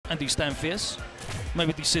and do stand fierce.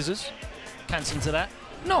 Maybe do scissors. Cancel into that.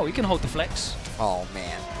 No, he can hold the flex. Oh,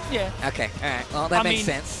 man. Yeah. Okay, all right. Well, that makes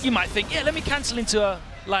sense. You might think, yeah, let me cancel into a,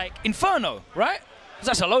 like, Inferno, right? Because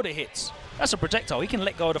that's a load of hits. That's a projectile. He can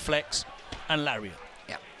let go of the flex and lariat.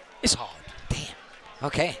 Yeah. It's hard. Damn.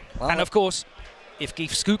 Okay. Well, and, of course, if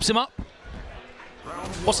Geef scoops him up,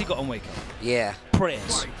 what's he got on Wake Up? Yeah.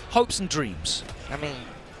 Prayers. Hopes and dreams. I mean,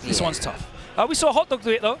 This one's tough. We saw Hot Dog do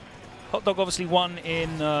it, though. Hot Dog obviously won in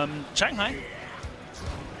Shanghai.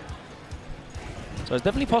 So it's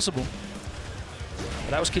definitely possible.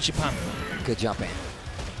 But that was Kichipan. Good jump in.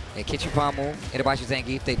 Yeah, Kichipan move, Itabashi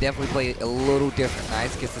Zangief, they definitely play a little different.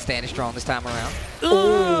 Nice, gets the standing strong this time around.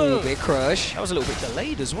 Oh, big crush. That was a little bit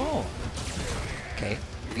delayed as well. Okay,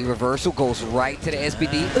 the reversal goes right to the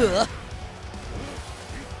SBD. Yeah,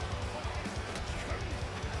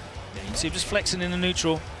 you can see him just flexing in the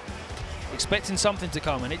neutral, expecting something to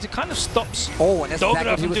come, and it kind of stops. Oh, and that's Dogura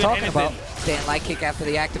exactly what he was talking anything. about. Stand light kick after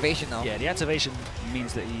the activation, though. Yeah, the activation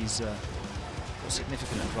means that he's got a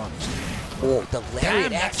significant advantage. Oh, the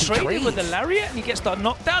lariat actually traded with the lariat, and he gets the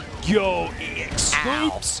knockdown. Yo, EX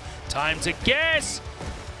scoops. Time to guess.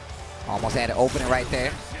 Almost had it opening right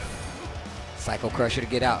there. Psycho Crusher to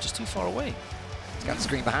get out. Just too far away. He's got the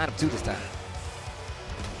screen behind him, too, this time.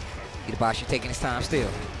 Itabashi taking his time still.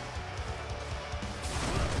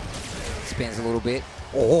 Spins a little bit.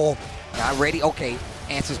 Oh, not ready. Okay.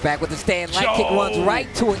 Answers back with the stand. Light kick runs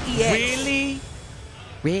right to an EX. Really?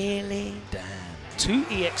 Really? Damn. 2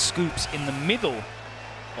 EX scoops in the middle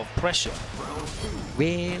of pressure.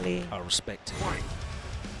 Really? I respect it.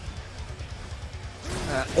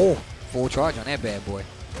 Oh, full charge on that bad boy.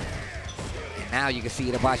 And now you can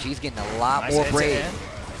see Itabashi, he's getting a lot more brave.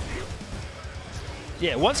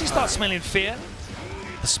 Yeah, once he starts smelling fear,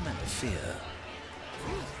 the smell of fear.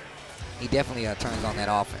 He definitely turns on that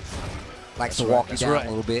offense. Likes to walk you down a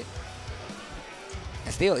little bit.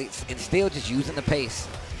 And still, it's still just using the pace.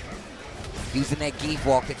 Using that Geef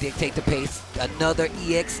walk to dictate the pace. Another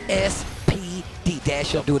EXSPD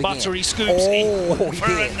dash up, do it again. Buttery scoops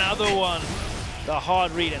for another one. The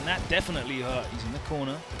hard read, and that definitely hurt. He's in the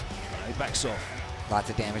corner. He backs off. Lots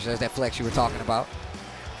of damage. There's that flex you were talking about.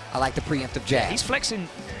 I like the preemptive jab. Yeah, he's flexing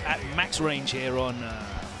at max range here on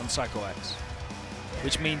Psycho X,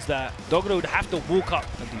 which means that Dogura would have to walk up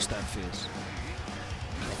and do stand fierce.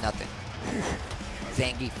 And nothing.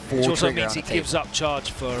 Zangief full which also trigger means he on the gives up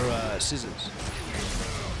charge for scissors.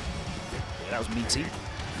 Yeah, that was meaty.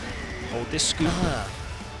 Hold this scoop.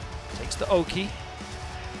 Takes the Oki.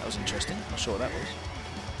 That was interesting. Not sure what that was.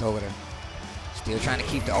 Dogura still trying to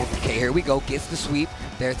keep the Oki. Okay, here we go. Gets the sweep.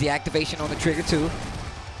 There's the activation on the trigger too.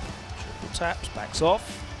 Triple taps. Backs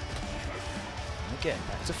off. And again,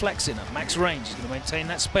 back to flexing at max range. He's going to maintain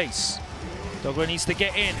that space. Dogura needs to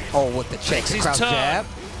get in. Oh, with the check and crouch jab.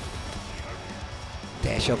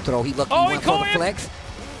 Dash up throw. He lucky went for the flex.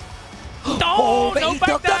 Oh, no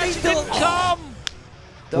backdash didn't come.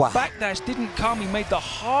 The backdash didn't come. He made the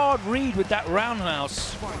hard read with that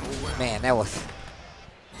roundhouse. Man, that was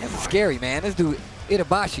scary, man. This dude,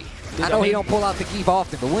 Itabashi. I know he don't pull out the Geef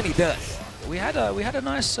often, but when he does. We had a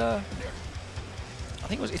nice, I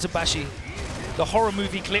think it was Itabashi, the horror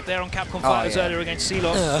movie clip there on Capcom Fighters earlier against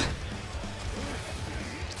Silos.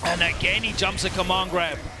 And again, he jumps a command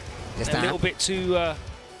grab. A little bit too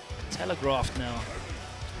telegraphed now.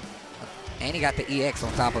 And he got the EX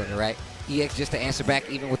on top of it, right? EX just to answer back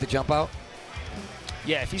even with the jump out?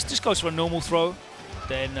 Yeah, if he just goes for a normal throw,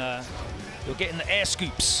 then you're getting the air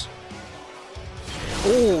scoops.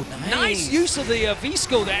 Oh, nice use of the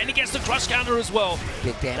V-skill there, and he gets the crush counter as well.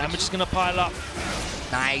 Big damage. Damage is going to pile up.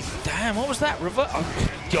 Nice. Damn, what was that?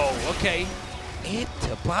 Yo, okay.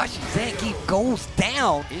 Itabashi Zangief goes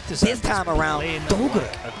down this time around. Dogura.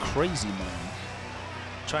 Like a crazy man.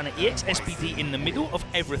 Trying to EX SPD in the middle of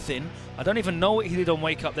everything. I don't even know what he did on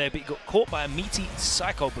Wake Up there, but he got caught by a meaty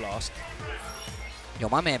Psycho Blast. Yo,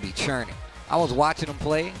 my man be churning. I was watching him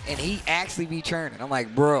play, and he actually be churning. I'm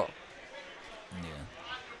like, bro. Yeah.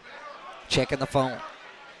 Checking the phone.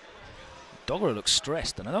 Dogura looks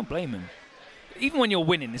stressed, and I don't blame him. Even when you're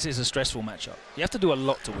winning, this is a stressful matchup. You have to do a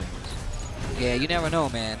lot to win this. Yeah, you never know,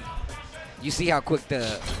 man. You see how quick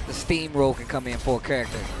the steamroll can come in for a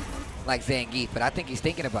character like Zangief, but I think he's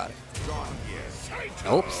thinking about it.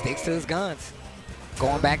 Nope, sticks to his guns.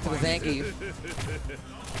 Going back to the Zangief.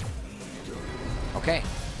 Okay.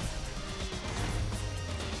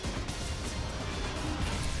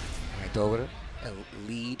 All right, Dogura, a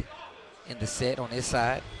lead in the set on this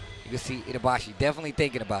side. You can see Itabashi definitely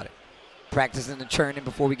thinking about it. Practicing and churning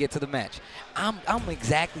before we get to the match. I'm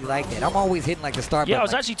exactly like that. I'm always hitting like the start button. Yeah, I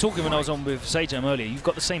was actually talking when I was on with Sajam earlier. You've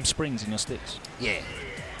got the same springs in your sticks. Yeah.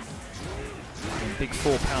 Them big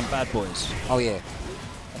 4-pound bad boys. Oh, yeah.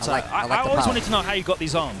 I always wanted to know how you got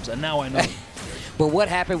these arms, and now I know. But what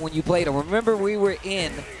happened when you played them? Remember we were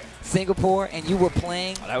in Singapore and you were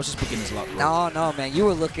playing? Oh, that was just beginner's luck, bro. No, man. You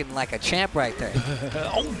were looking like a champ right there.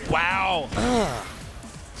 Oh, wow.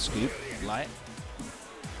 Scoop, light.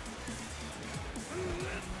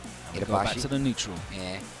 Go back to the neutral.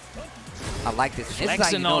 Yeah. I like this. This is how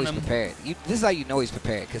Flexing you know on he's him. prepared. This is how you know he's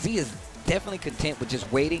prepared, because he is definitely content with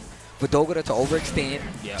just waiting for Dogura to overextend,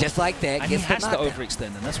 just like that. And he has to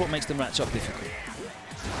overextend, and that's what makes the matchup difficult.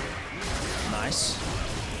 Nice.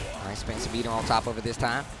 Nice, spend some meter on top of it this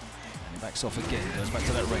time. And he backs off again, goes back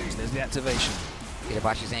to that range. There's the activation.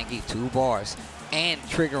 Itabashi Zangief, 2 bars, and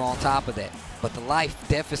trigger on top of that. But the life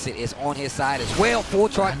deficit is on his side as well. Full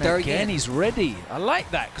chart And 30. again, he's ready. I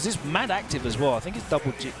like that, because it's mad active as well. I think it's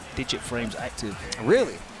double-digit frames active.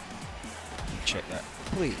 Really? Check that.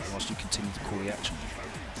 Please. Whilst you continue to call the action.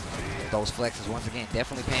 Those flexes, once again,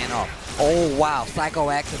 definitely paying off. Oh, wow. Psycho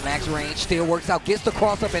Axe at max range. Still works out. Gets the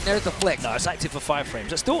cross-up, and there's the flex. No, it's active for 5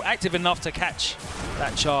 frames. It's still active enough to catch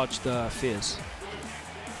that charged Fears.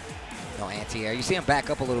 No anti-air. You see him back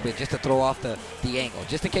up a little bit just to throw off the angle.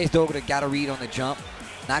 Just in case Dogura got a read on the jump.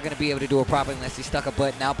 Not going to be able to do it properly unless he stuck a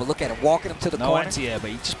button out. But look at him, walking him to the corner. No anti-air, but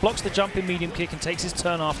he just blocks the jumping medium kick and takes his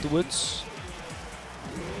turn afterwards.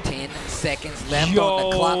 10 seconds left on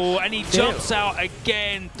the clock. And he jumps out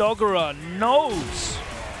again. Dogura knows.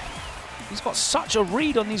 He's got such a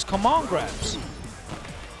read on these command grabs.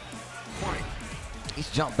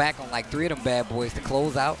 He's jumped back on like 3 of them bad boys to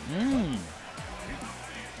close out.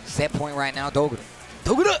 Set point right now, Dogura.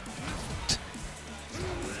 Dogura!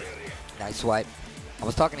 Nice swipe. I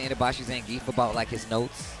was talking to Itabashi Zangief about like his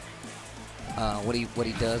notes, what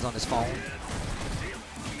he does on his phone.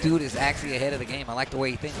 Dude is actually ahead of the game. I like the way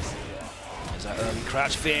he thinks. There's that early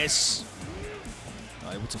crouch fierce.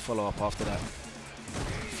 Not able to follow up after that.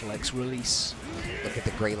 Flex release. Look at the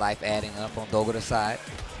great life adding up on Dogura's side.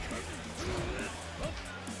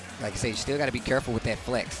 Like I say, you still got to be careful with that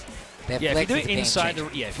flex. That yeah, flex if you do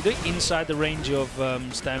it inside the range of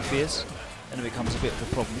stand fierce, then it becomes a bit of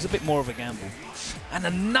a problem. It's a bit more of a gamble. And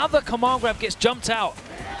another command grab gets jumped out.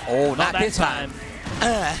 Oh, not this time.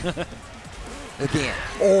 Again.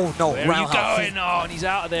 Oh, no. Where are you going? Oh, and he's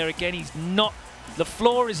out of there again. He's not. The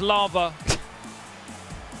floor is lava.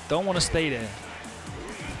 Don't want to stay there.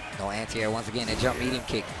 No anti-air once again. That jump medium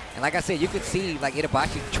kick. And like I said, you could see like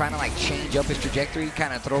Itabashi trying to like change up his trajectory,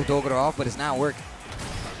 kind of throw Dogura off, but it's not working.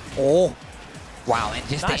 Oh. Wow. And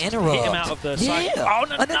just nice the interrupt. Hit him out of the side. Oh,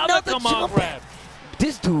 another command grab.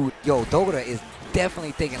 This dude, yo, Dogura is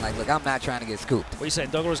definitely thinking like, look, I'm not trying to get scooped. What are you saying?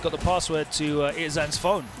 Dogura's got the password to Itazan's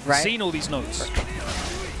phone. Right. He's seen all these notes.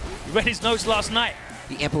 He read his notes last night.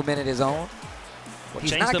 He implemented his own.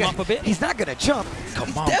 Changed them up a bit. He's not going to jump.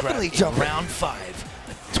 Come on, definitely jumping. Round 5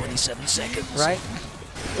 at 27 seconds. Right?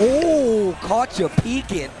 Oh, caught you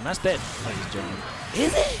peeking. And that's dead, ladies and gentlemen.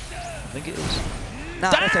 Is it? I think it is. Nah,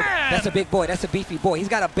 that's a big boy. That's a beefy boy. He's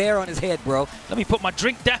got a bear on his head, bro. Let me put my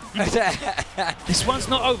drink down. This one's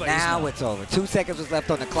not over. Now it's over. 2 seconds was left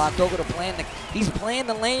on the clock. Dogura he's playing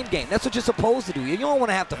the lane game. That's what you're supposed to do. You don't want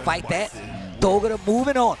to have to fight that. Dogura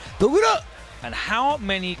moving on. Dogura! And how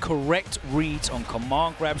many correct reads on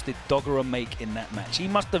command grabs did Dogura make in that match? He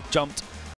must have jumped